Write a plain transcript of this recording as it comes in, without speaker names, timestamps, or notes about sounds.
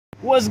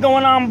What's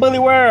going on, Bully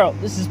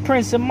World? This is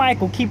Prince and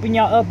Michael keeping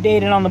y'all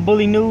updated on the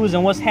bully news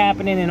and what's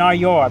happening in our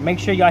yard. Make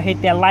sure y'all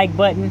hit that like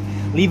button,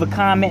 leave a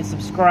comment,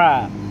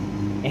 subscribe,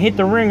 and hit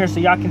the ringer so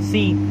y'all can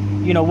see,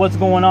 what's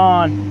going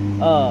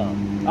on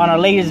our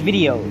latest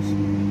videos.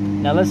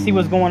 Now let's see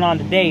what's going on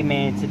today,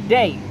 man.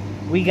 Today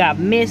we got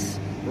Miss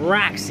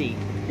Roxy.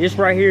 This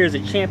right here is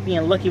a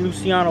champion Lucky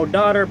Luciano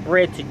daughter,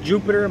 bred to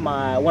Jupiter,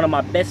 one of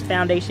my best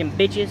foundation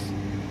bitches,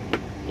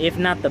 if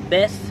not the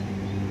best.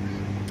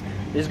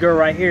 This girl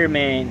right here,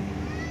 man,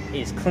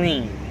 is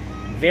clean.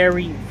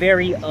 Very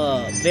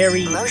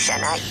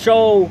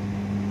show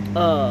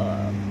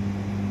a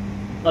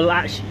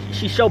lot.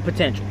 She show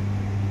potential.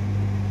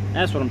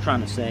 That's what I'm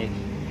trying to say.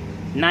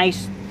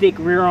 Nice thick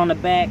rear on the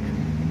back,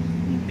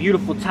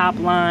 beautiful top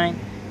line,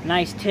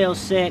 nice tail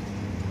set,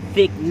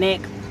 thick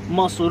neck,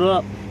 muscled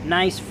up,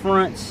 nice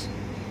fronts.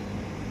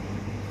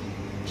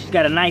 She's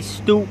got a nice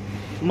stoop.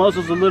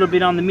 Muzzle's a little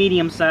bit on the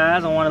medium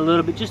size. I want a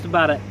little bit, just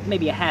about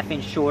maybe a ½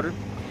 inch shorter.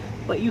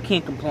 But you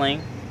can't complain,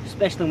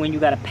 especially when you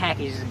got a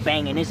package that's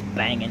banging. It's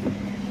banging.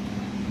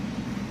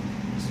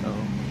 So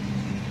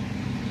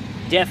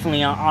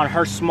definitely on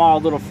her small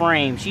little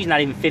frame, she's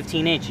not even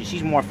 15 inches.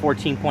 She's more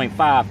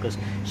 14.5 because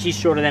she's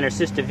shorter than her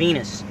sister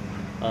Venus.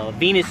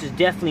 Venus is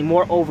definitely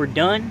more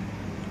overdone.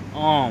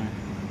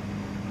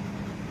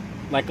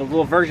 Like a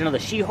little version of the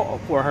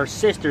She-Hulk, where her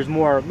sister's a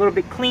little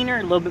bit cleaner,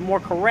 a little bit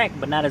more correct,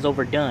 but not as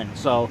overdone.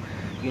 So,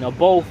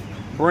 both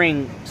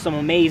bring some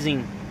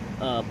amazing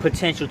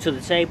potential to the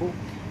table,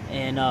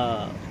 and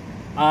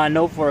I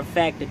know for a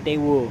fact that they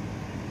will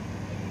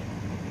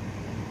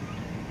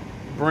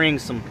bring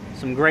some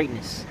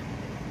greatness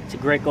to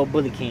Great Go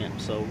Bully Camp.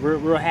 So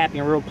real happy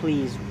and real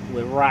pleased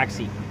with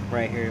Roxy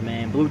right here,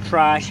 man. Blue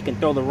tri, she can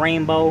throw the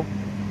rainbow.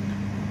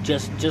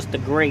 Just a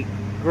great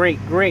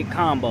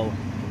combo.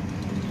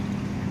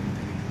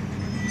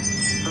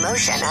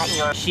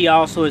 She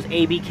also is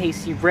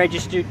ABKC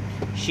registered.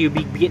 She'll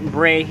be getting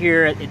bred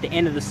here at the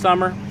end of the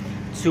summer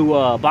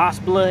to Boss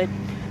Blood.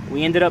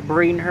 We ended up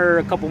breeding her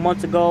a couple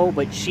months ago,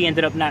 but she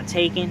ended up not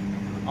taking.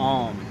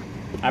 I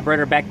bred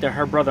her back to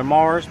her brother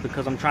Mars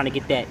because I'm trying to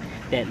get that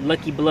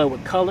lucky blood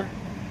with color.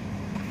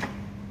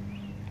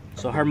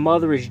 So her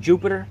mother is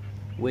Jupiter,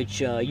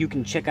 which you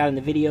can check out in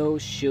the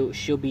videos.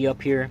 She'll be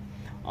up here.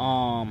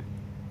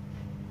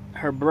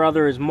 Her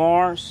brother is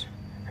Mars.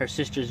 Her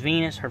sister's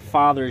Venus. Her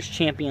father is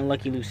champion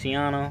Lucky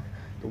Luciano,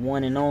 the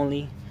one and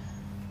only,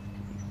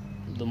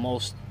 the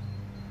most,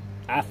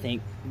 I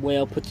think,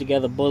 well put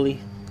together bully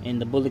in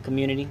the bully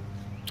community.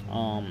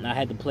 I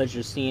had the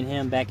pleasure of seeing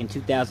him back in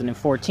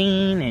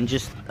 2014 and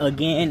just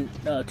again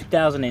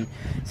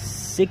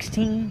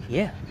 2016.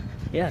 Yeah,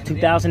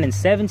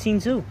 2017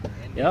 too.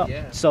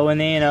 Yep. So and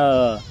then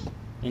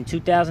in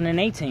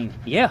 2018.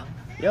 Yep.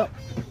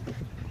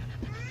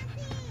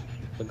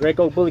 The Great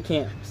Go Bully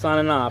Camp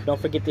signing off. Don't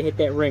forget to hit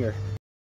that ringer.